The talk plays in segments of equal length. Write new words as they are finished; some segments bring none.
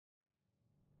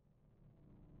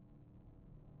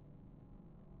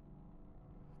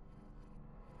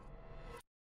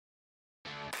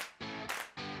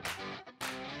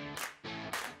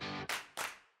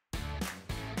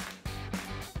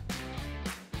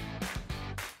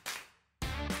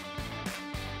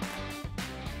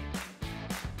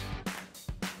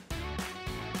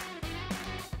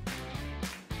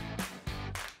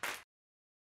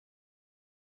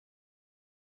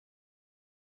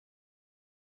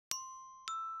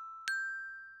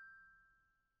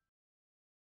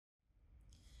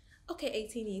Okay,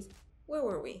 18s, where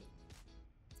were we?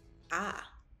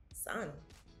 Son.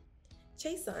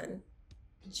 Chae-sun,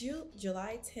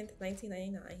 July 10th,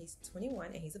 1999. He's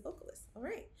 21 and he's a vocalist. All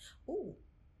right. Ooh,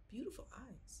 beautiful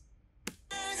eyes.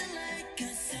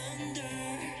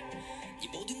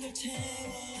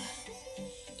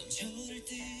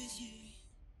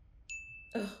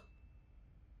 Ugh.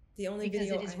 The only because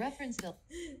video it is referenced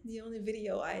the only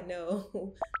video I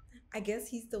know. I guess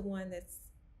he's the one that's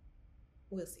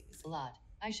we'll see. a lot.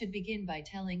 I should begin by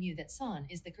telling you that Son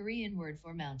is the Korean word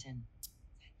for mountain.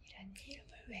 산이란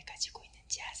이름을 왜 가지고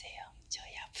있는지 아세요?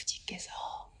 저희 아버지께서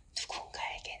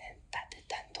누군가에게는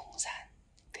따뜻한 동산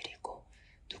그리고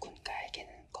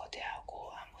누군가에게는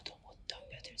거대하고 아무도 못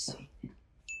덤벼들 수 있는.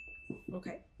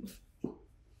 Okay.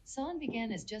 Son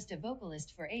began as just a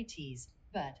vocalist for Ateez,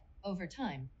 but, over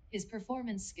time, his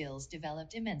performance skills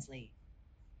developed immensely.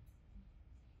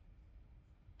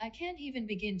 I can't even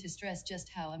begin to stress just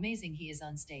how amazing he is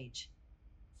on stage.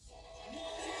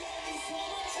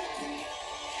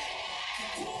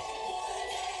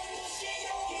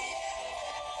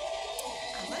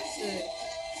 I like the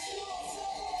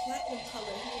platinum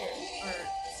color hair or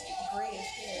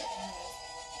grayish hair.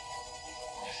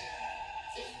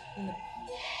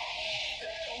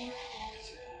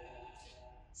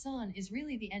 Son is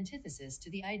really the antithesis to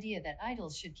the idea that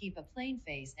idols should keep a plain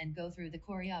face and go through the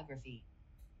choreography.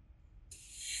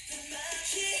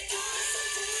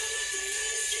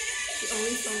 The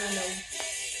only song I know.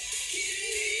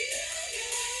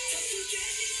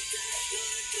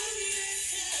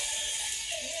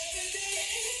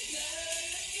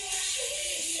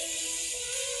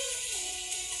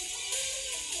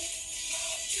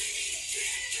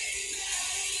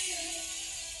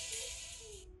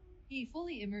 He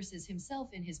fully immerses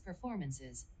himself in his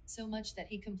performances, so much that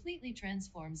he completely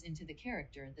transforms into the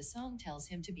character the song tells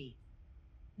him to be.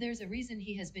 There's a reason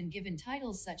he has been given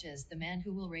titles such as the man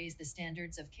who will raise the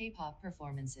standards of K-pop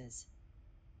performances.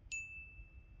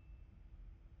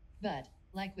 But,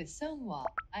 like with Seonghwa,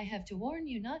 I have to warn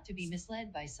you not to be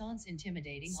misled by Son's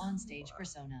intimidating onstage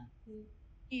persona.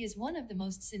 He is one of the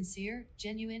most sincere,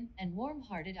 genuine, and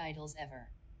warm-hearted idols ever.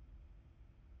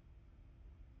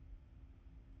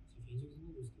 제 개인적인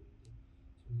생각일 수도 있는데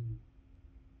저는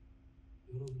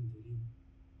여러분들이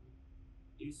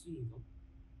 1순위가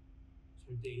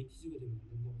절대 에이티즈가 되면 안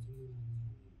된다고 생각을 하는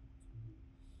사람이에요. 저는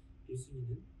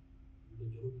 1순위는 물론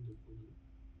여러분들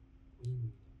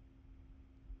본인입니다.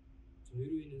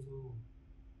 저희로 인해서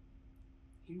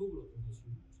행복을 얻어가시고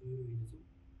저희로 인해서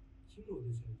힘을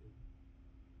얻으셔야 돼요.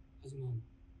 하지만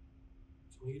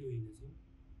저희로 인해서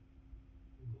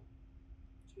뭔가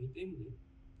저희 때문에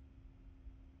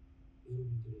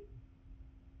여러분들의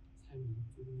삶이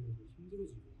조금이라도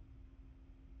힘들어지거나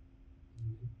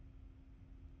아니면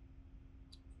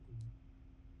조금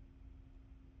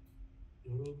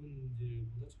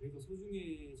여러분들보다 저희가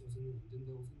소중해져서는 안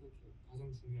된다고 생각해요.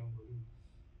 가장 중요한 거는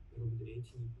여러분들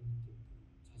에이티즈 본인들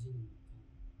자신이니까.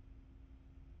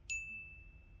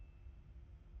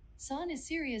 Son is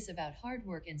serious about hard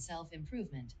work and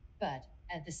self-improvement, but,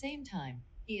 at the same time,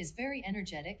 he is very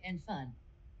energetic and fun.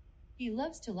 He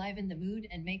loves to liven the mood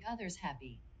and make others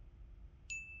happy.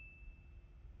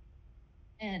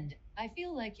 And, I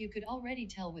feel like you could already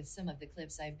tell with some of the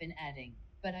clips I've been adding,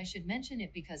 but I should mention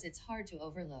it because it's hard to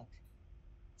overlook.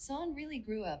 Son really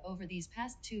grew up over these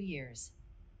past 2 years.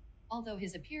 Although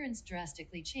his appearance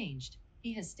drastically changed,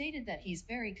 he has stated that he's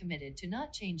very committed to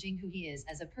not changing who he is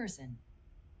as a person.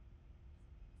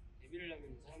 데뷔를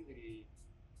하면 사람들이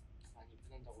많이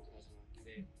변한다고 하잖아.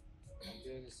 근데 안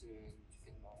변했으면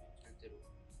좋겠는 마음이 절대로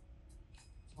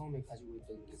처음에 가지고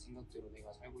있던 그 생각대로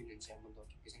내가 살고 있는지 한 번 더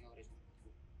깊게 생각을 해주고 싶고.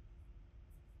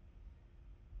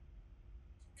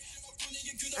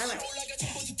 I like it.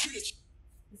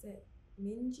 Is it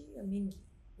Minji or Mingi?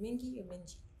 Mingi or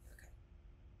Minji? Okay.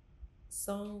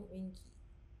 Song Mingi.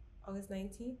 August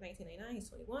 19th, 1999. He's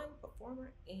 21,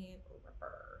 performer and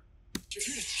rapper.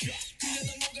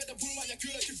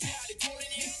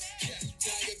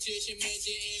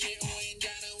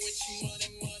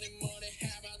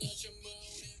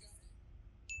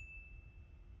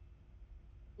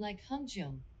 Like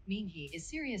Hongjoong, Minghee is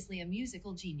seriously a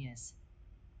musical genius.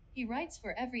 He writes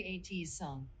for every Ateez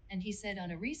song, and he said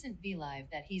on a recent V-Live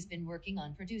that he's been working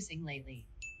on producing lately.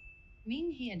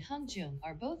 Minghee and Hongjoong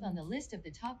are both on the list of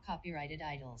the top copyrighted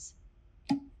idols.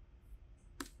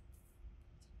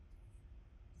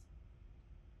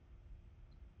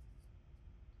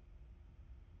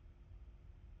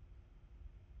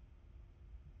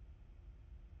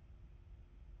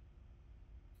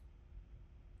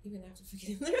 Even after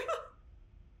forgetting their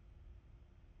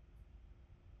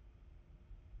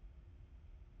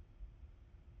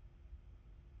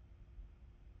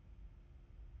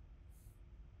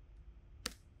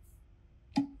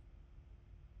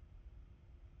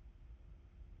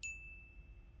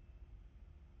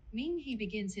Minghee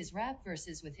begins his rap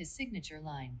verses with his signature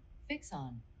line, Fix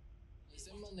On.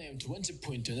 샘머네임 두 번째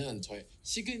포인트는 저의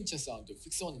시그니처 사운드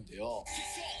픽선인데요.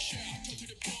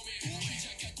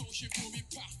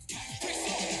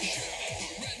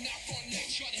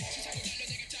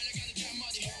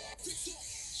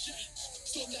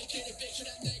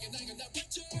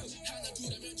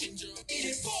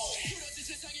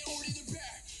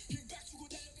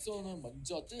 픽선은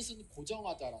먼저 뜻은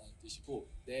고정하다라는 뜻이고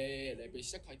내 랩을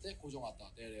시작할 때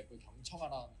고정하다, 내 랩을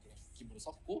경청하라는 그런 느낌으로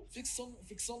썼고 픽송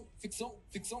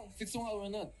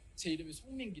하면은 제 이름이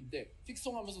송민기인데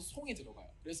픽송 하면서 송이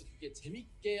들어가요. 그래서 그게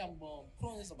재밌게 한번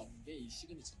풀어내서 만든 게 이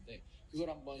시그니처인데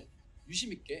그걸 한번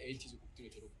유심있게 에이티즈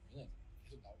곡들을 들어보면은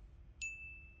계속 나옵니다.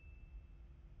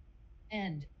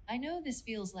 And, I know this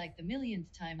feels like the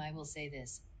millionth time I will say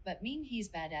this, but Minghee's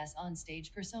badass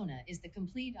on-stage persona is the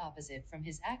complete opposite from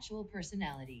his actual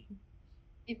personality.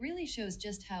 It really shows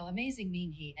just how amazing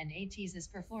Minghee and Ateez's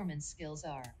performance skills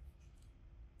are.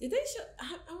 Did they show?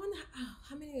 I wonder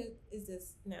how many is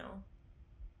this now?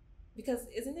 Because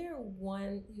isn't there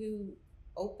one who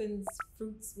opens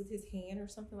fruits with his hand or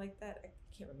something like that? I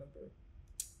can't remember.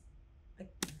 Okay.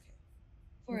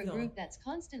 For a No. group that's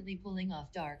constantly pulling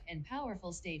off dark and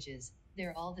powerful stages,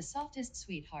 they're all the softest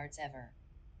sweethearts ever.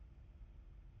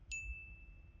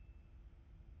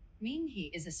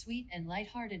 Minghee is a sweet and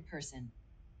light-hearted person.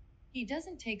 He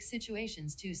doesn't take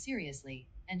situations too seriously,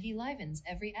 and he livens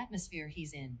every atmosphere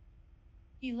he's in.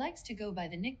 He likes to go by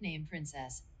the nickname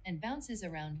Princess, and bounces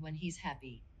around when he's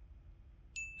happy.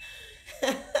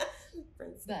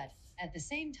 Princess. But, at the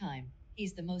same time,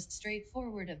 he's the most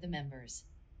straightforward of the members.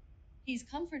 He's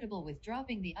comfortable with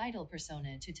dropping the idol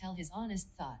persona to tell his honest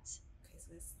thoughts. Okay,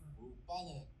 so that's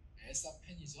오빠는 엘사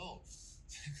팬이죠?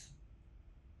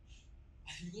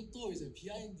 이것도 이제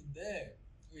비하인드인데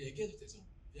이거 얘기해도 되죠?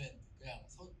 비하인드 그냥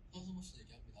서승우 씨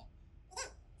얘기합니다.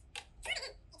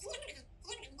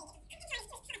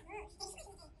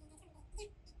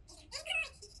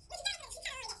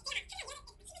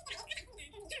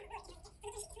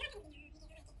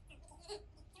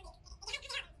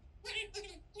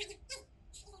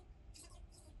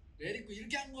 레리코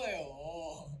이렇게 한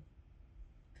거예요.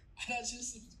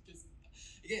 알아주셨으면 좋겠습니다.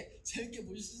 이게 재밌게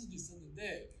보실 수도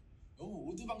있었는데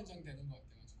너무 오두방정 되는 것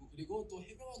같아가지고 그리고 또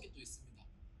해명한 게 또 있습니다.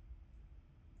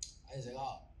 아니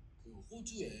제가 그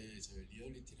호주에 저희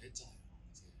리얼리티를 했잖아요.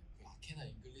 이제 그 아케나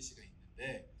잉글리시가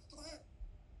있는데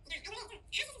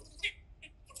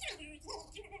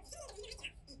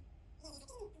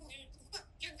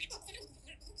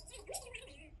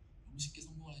너무 쉽게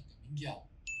성공하니까 민기야.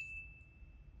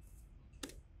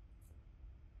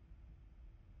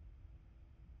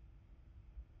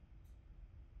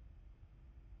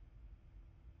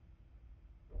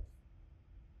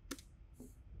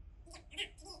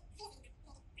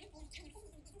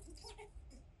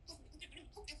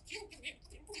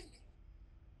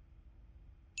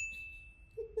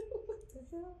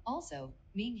 Also,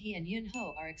 Minghee and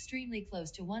Yunho are extremely close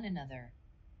to one another.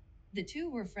 The two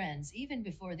were friends even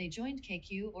before they joined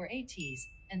KQ or Ateez,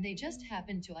 and they just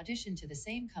happened to audition to the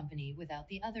same company without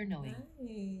the other knowing.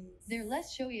 nice. They're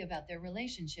less showy about their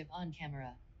relationship on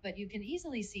camera, but you can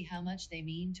easily see how much they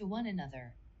mean to one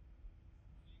another.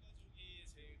 우리 가족이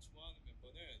제일 좋아하는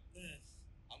멤버는 네.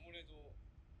 아무래도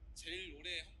제일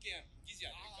오래 함께한 민기지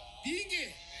않을까. 민기.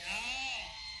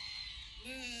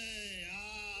 네.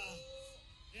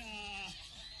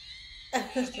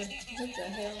 What the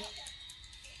hell?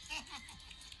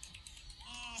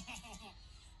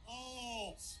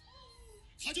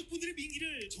 가족분들이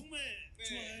민기를 정말 네,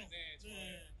 좋아해요. 네,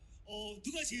 좋아요.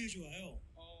 누가 제일 좋아요?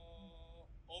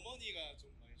 어머니가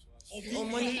좀 많이 좋아하시고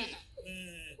어머니.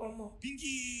 네. 어머.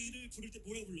 민기를 부를 때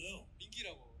뭐라고 불러요?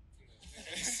 민기라고 불러요.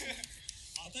 네.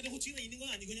 다른 호칭이 있는 건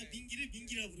아니고 그냥 민기를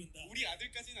민기라 부른다. 우리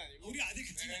아들까지는 아니고. 우리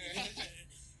아들까지는 네. 아니고. 네.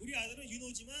 우리 아들은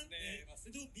윤호지만 네,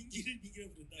 맞습니다. 그래도 민기를 민기라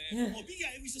부른다. 네. 민기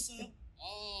알고 있었어요?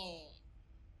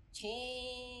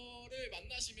 저를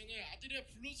만나시면은 아들이라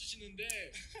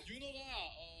불러주시는데 윤호가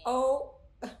Oh.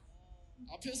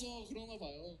 앞에서 그러나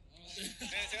봐요.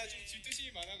 네, 제가 좀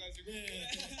질투심이 많아가지고. 네. 그래요.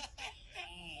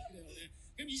 네.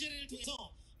 그럼 이 자리를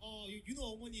통해서 윤호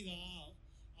어머니가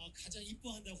가장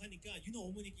이뻐한다고 하니까 윤호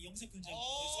어머니께 영상 편지 한번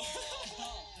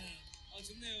보내주세요.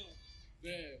 좋네요.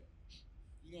 네,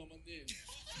 윤호 어머님,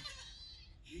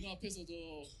 윤호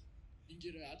앞에서도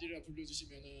민기를 아들이라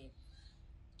불러주시면은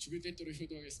죽을 때도록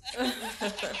효도하겠습니다.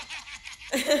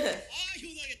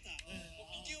 효도하겠다.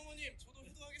 민기 어머님, 저도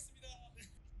효도하겠습니다.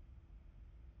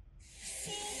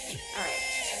 Alright,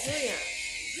 moving on.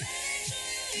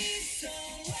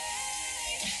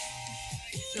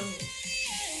 So,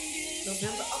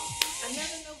 November. Oh,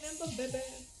 another November, baby.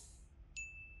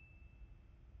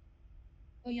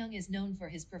 Young is known for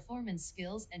his performance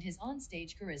skills and his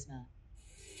on-stage charisma.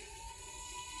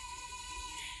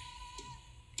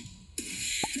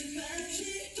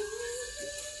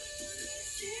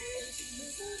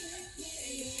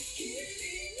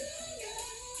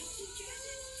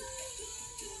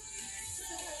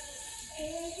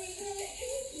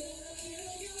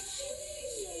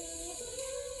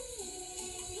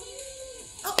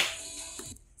 Oh,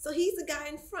 so he's the guy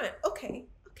in front. Okay,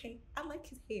 I like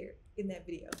his hair in that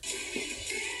video.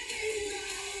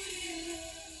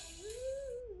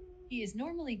 He is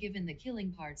normally given the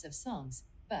killing parts of songs,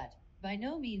 but by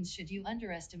no means should you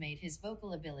underestimate his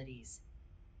vocal abilities.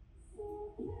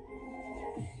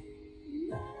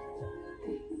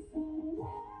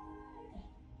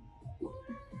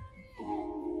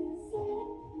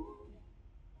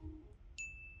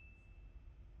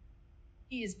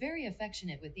 He is very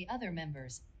affectionate with the other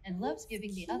members and loves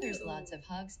giving the others lots of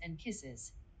hugs and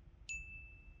kisses.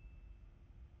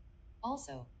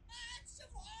 Also,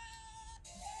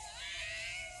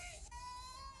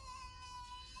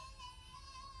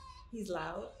 he's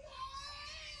loud.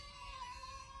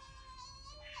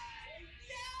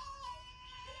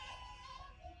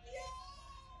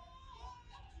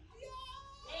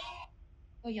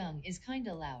 Young is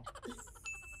kinda loud.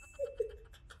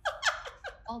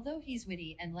 Although he's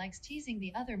witty and likes teasing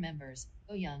the other members,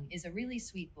 Young is a really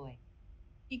sweet boy.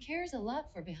 He cares a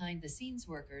lot for behind-the-scenes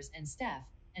workers and staff,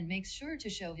 and makes sure to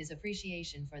show his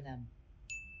appreciation for them.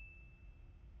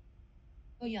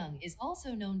 Young is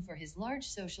also known for his large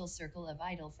social circle of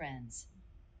idol friends.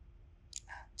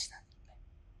 친한 후배.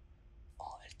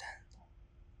 일단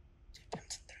저희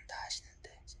팬분들은 다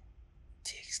아시는데 이제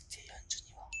TXT의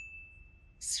현준이와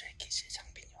스트레이키즈의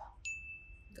장빈이와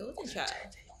Golden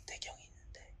Child. 영태경이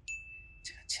있는데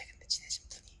제가 최근에 친해진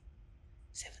분이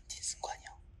세븐틴 승관이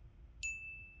형.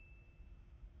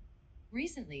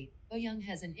 Recently, Young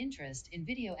has an interest in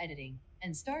video editing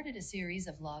and started a series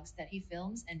of vlogs that he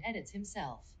films and edits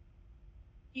himself.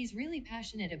 He's really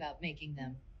passionate about making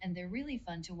them, and they're really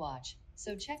fun to watch,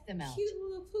 so check them out. Cute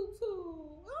little poo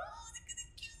poo. Oh, look at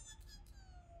the cute little poo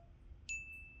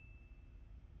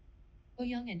poo.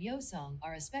 Young and Song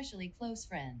are especially close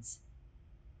friends.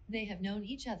 They have known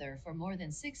each other for more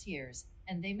than 6 years,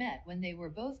 and they met when they were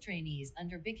both trainees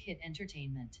under Big Hit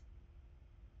Entertainment.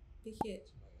 Big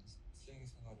Hit. 수행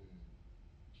생활을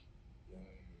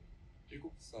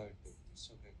 17살 때부터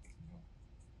시작했거든요.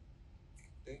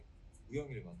 그때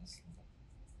우영이를 만났습니다.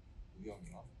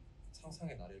 우영이와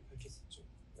상상의 나래를 펼쳤었죠.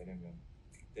 왜냐면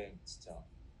그때 진짜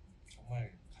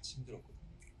정말 같이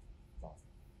힘들었거든요. 막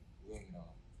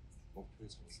우영이랑 목표를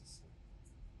잡았었어요.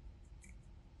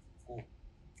 꼭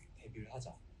데뷔를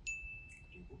하자.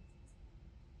 그리고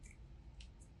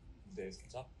무대에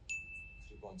서자.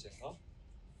 그리고 언젠가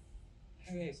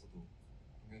해외에서도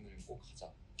공연을 꼭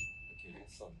하자 이렇게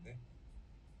얘기했었는데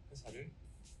회사를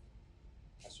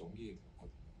다시 옮기게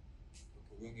되었거든요.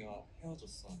 그렇게 우영이와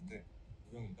헤어졌었는데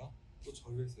우영이가 또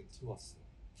저희 회사에 들어왔어요.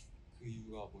 그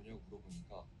이유가 뭐냐고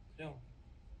물어보니까 그냥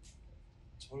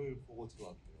저를 보고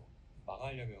들어왔대요.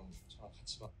 망하려면 저랑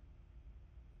같이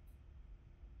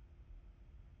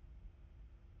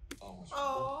망하고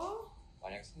싶고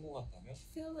만약 성공한다면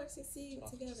Feel or succeed 저랑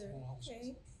같이 together. 성공하고 Okay.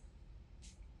 싶었어요.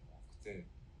 그때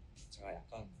제가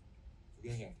약간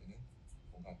우영이한테는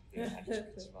뭔가 되게 많이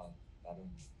좋겠지만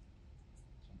나름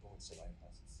감동을 진짜 많이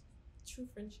받았었어요. True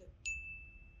friendship.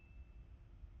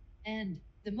 And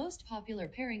the most popular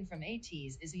pairing from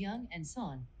Ateez is Young and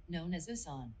Son, known as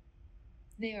Usan.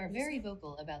 They are very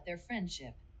vocal about their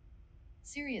friendship.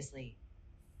 Seriously.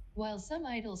 While some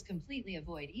idols completely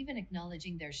avoid even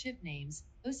acknowledging their ship names,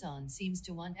 Usan seems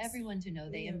to want everyone to know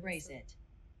they embrace it.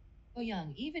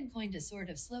 Young even coined a sort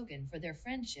of slogan for their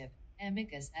friendship,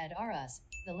 amicus ad auras,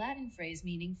 the Latin phrase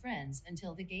meaning friends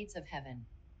until the gates of heaven.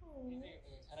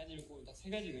 잘한 일 꼭 딱 세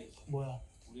가지가 있어. 뭐야?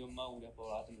 우리 엄마, 우리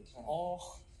아빠, 아들로 태어나.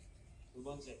 두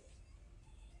번째,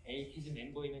 에이티즈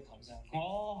멤버임에 감사하고.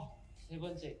 세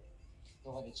번째,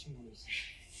 너가 내 친구로 있어.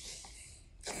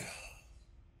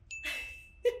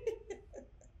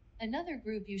 Another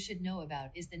group you should know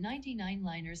about is the 99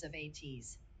 liners of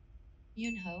Ateez.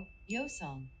 Yoonho,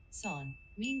 Yosong, Son,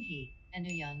 Minhee, and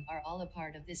Young are all a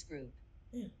part of this group.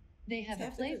 Yeah. They have a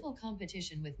Half the group. playful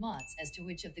competition with mods as to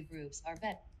which of the groups are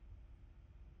better.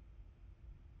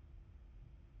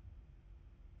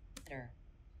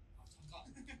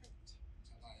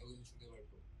 잠깐 여기서 중대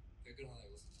발표. 댓글 하나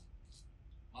읽었습니다.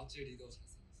 맛집 리더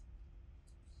잘생겼어.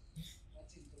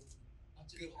 맛집 리더.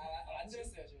 맛집 안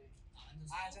들었어요 저희.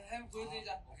 자 한번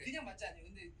보여드리자. 그냥 맛집 아니에요.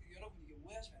 근데 여러분 이게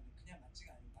오해하시면 안 돼요. 그냥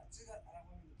맛집가 아니에요.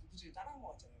 맛집가라고 하면 누구 중에 따라한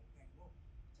거 같잖아요. 그냥 이거.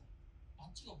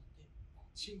 맛집가 뭔데?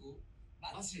 친구.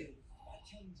 마츠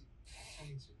마천지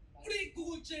형즈. 우리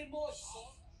구구질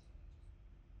멋있어.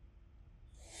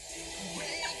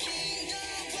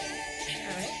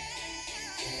 Alright.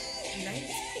 19.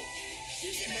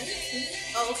 He's 19.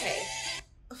 Oh, okay.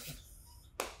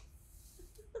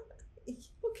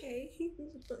 Okay, he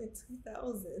was born in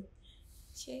 2000.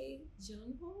 Che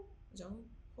Jungho?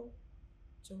 Jungho?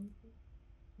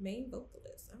 Main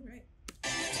vocalist. Alright.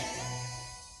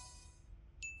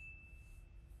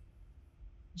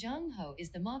 Jung Ho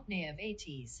is the maknae of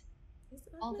Ateez.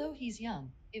 Although he's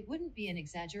young, it wouldn't be an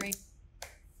exaggeration.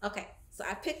 Okay, so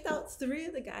I picked out 3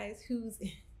 of the guys who's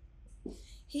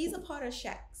he's a part of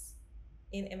Shaq's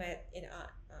in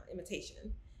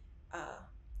imitation.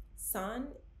 San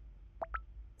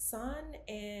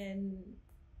and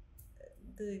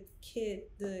the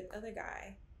kid, the other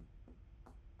guy.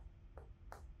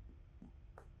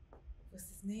 What's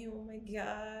his name? Oh my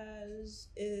gosh,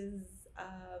 is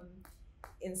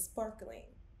in Sparkling.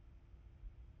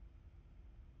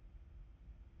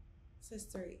 So it's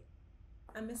 3.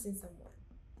 I'm missing someone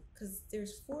because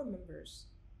there's 4 members,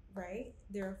 right?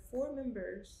 There are 4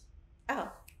 members.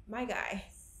 Oh, my guy.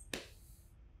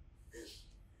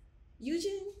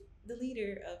 Eugene, the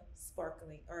leader of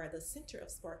Sparkling, or the center of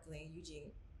Sparkling,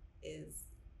 Eugene is,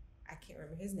 I can't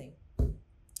remember his name.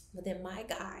 But then my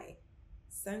guy,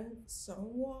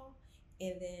 Sunghwa,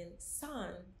 and then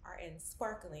San are in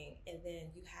Sparkling, and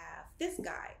then you have this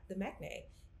guy, the maknae,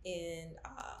 in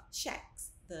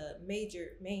Shaq's, the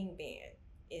main band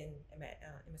in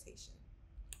imitation.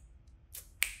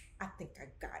 I think I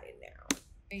got it now.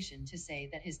 To say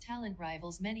that his talent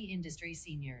rivals many industry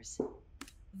seniors.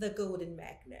 The golden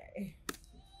maknae.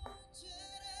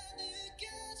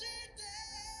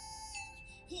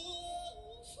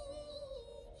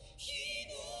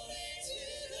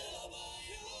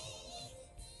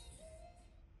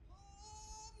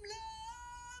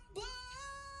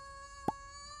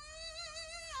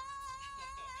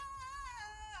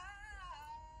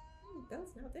 That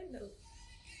was not that note.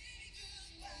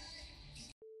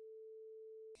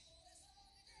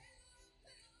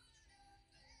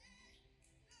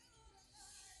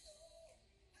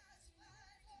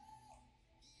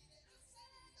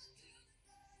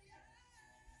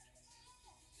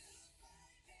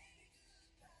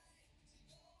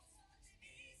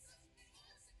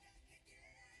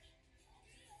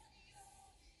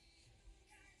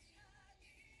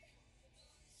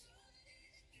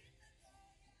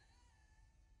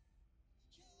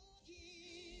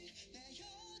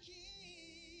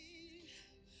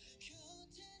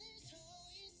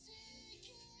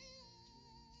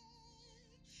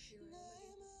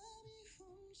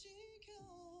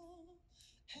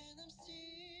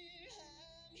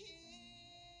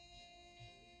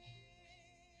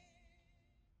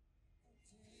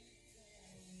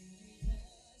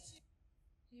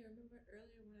 Do you remember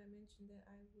earlier when I mentioned that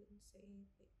I wouldn't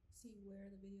see where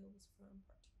the video was from?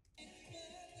 Part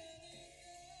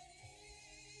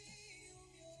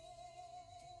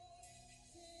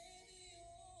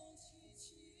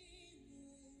 2.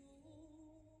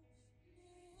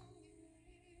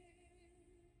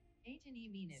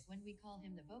 Ateez mean it when we call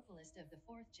him the vocalist of the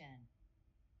 4th gen.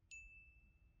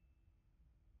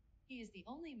 He is the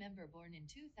only member born in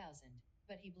 2000,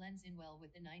 but he blends in well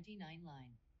with the 99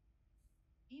 line.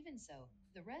 Even so,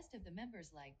 the rest of the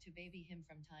members like to baby him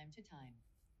from time to time.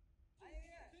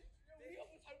 내가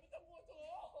뭐 잘못한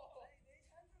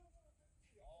거 같아.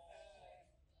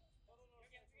 아니 내 찬스로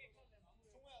여기 양쪽에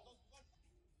종호야 너 누가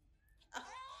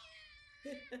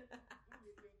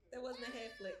That wasn't a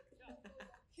head flick.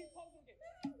 힙합 소개.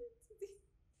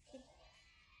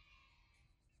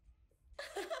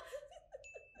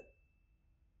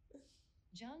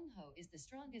 Jung Ho is the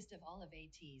strongest of all of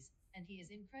Ateez, and he is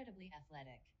incredibly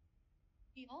athletic.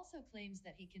 He also claims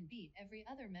that he can beat every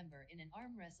other member in an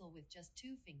arm wrestle with just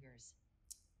 2 fingers.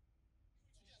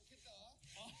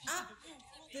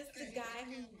 This is the guy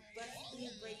who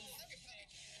breaks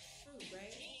fruit,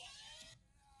 right?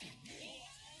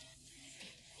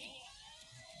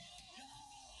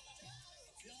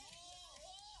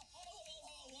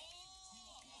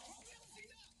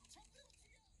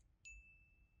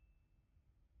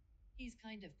 He's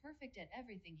kind of perfect at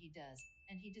everything he does,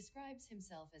 and he describes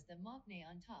himself as the maknae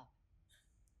on top.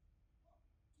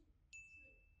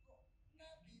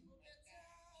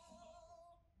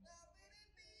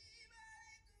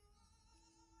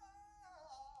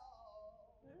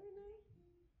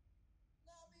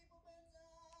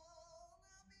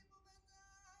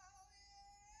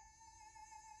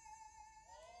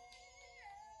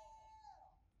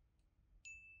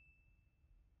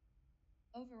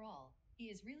 Overall, he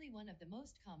is really one of the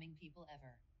most calming people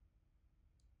ever.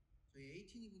 저희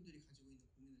에이티니 분들이 가지고 있는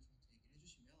고민을 저한테 얘기를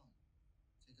해주시면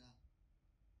제가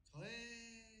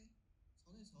저의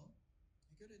선에서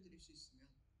해결해 드릴 수 있으면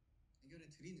해결해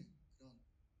드리는 그런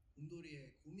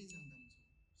곰돌이의 고민 상담소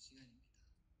시간입니다.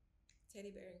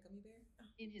 Teddy bear and gummy bear.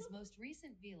 In his most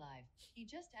recent V-Live, he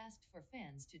just asked for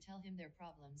fans to tell him their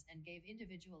problems and gave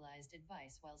individualized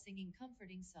advice while singing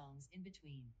comforting songs in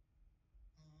between.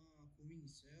 고민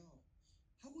있어요.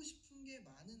 하고 싶은 게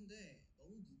많은데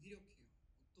너무 무기력해요.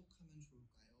 어떻게 하면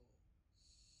좋을까요?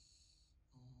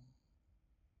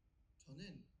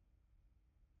 저는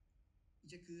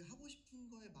이제 그 하고 싶은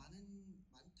거에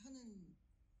많다는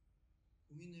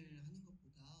고민을 하는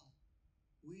것보다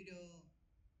오히려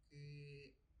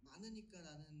그 많으니까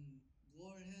나는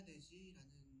무얼 해야 되지?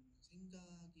 라는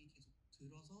생각이 계속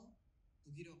들어서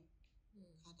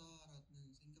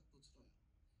무기력하다라는 생각도 들어요.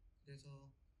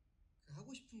 그래서 그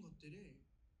하고 싶은 것들을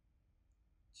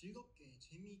즐겁게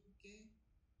재미있게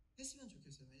했으면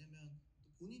좋겠어요. 왜냐면 또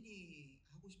본인이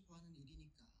하고 싶어 하는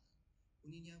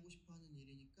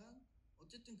일이니까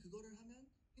어쨌든 그거를 하면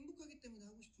행복하기 때문에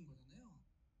하고 싶은 거잖아요.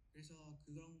 그래서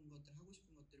그런 것들 하고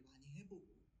싶은 것들을 많이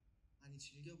해보고 많이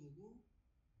즐겨보고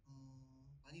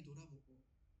많이 놀아보고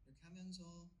이렇게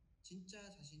하면서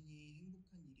진짜 자신이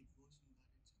행복한 일이 무엇인가를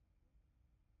찾고.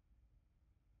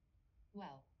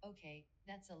 Wow, okay,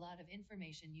 that's a lot of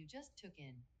information you just took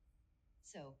in.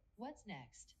 So, what's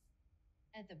next?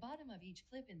 At the bottom of each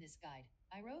clip in this guide,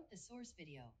 I wrote the source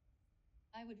video.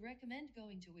 I would recommend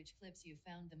going to which clips you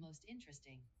found the most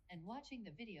interesting, and watching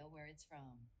the video where it's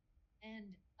from.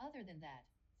 And, other than that,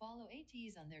 follow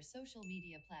Ateez on their social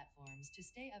media platforms to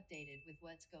stay updated with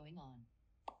what's going on.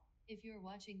 If you're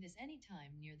watching this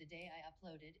anytime near the day I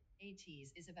uploaded,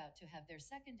 Ateez is about to have their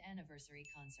 2nd anniversary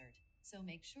concert, so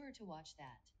make sure to watch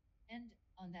that. And,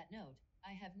 on that note,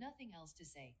 I have nothing else to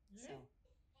say, so...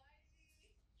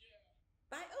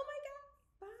 Bye. Oh my God.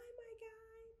 Bye, my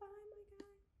guy. Bye, my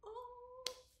guy. Oh,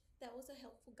 that was a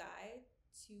helpful guide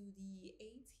to the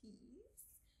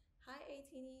Ateez. Hi,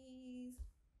 Ateez.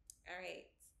 All right.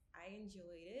 I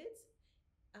enjoyed it.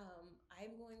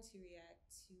 I'm going to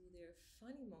react to their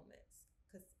funny moments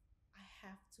because I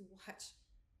have to watch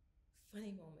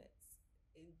funny moments.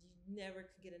 And you never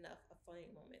could get enough of funny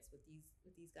moments with these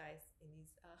guys in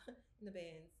these in the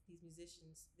bands, these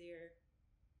musicians. They're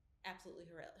absolutely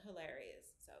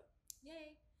hilarious. So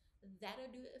yay. That'll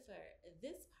do it for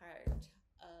this part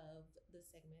of the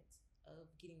segment of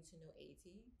getting to know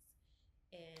Ateez.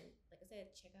 And like I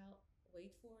said,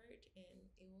 wait for it, and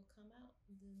it will come out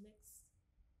in the next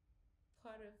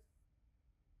part of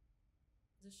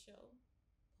the show,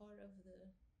 part of the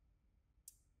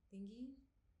thingy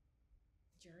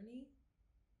journey,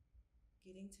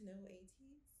 getting to know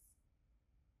Ateez.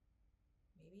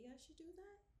 Maybe I should do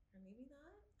that, or maybe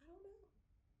not. I don't know.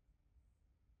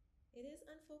 It is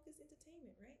unfocused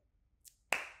entertainment, right?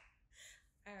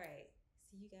 All right.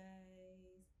 See you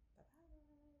guys.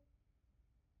 Bye-bye.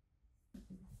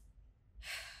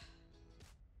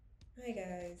 Hi,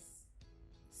 guys.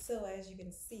 So as you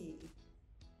can see,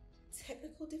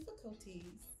 technical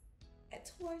difficulties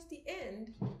towards the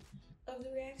end of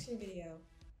the reaction video.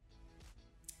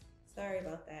 Sorry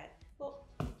about that. Well,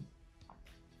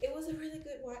 it was a really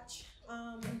good watch.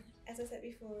 As I said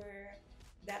before,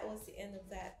 that was the end of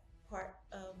that part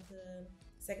of the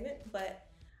segment,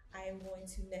 but I am going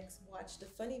to next watch the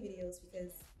funny videos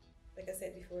because, like I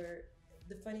said before,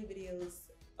 the funny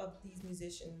videos of these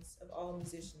musicians, of all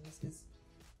musicians,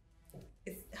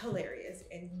 it's hilarious,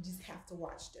 and you just have to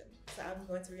watch them. So I'm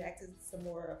going to react to some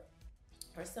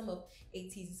of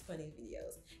Ateez's funny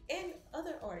videos and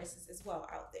other artists as well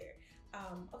out there.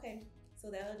 Okay, so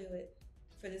that'll do it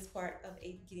for this part of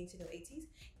getting to know Ateez,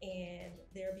 and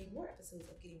there'll be more episodes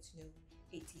of getting to know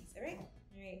Ateez. All right,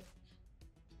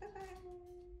 bye bye.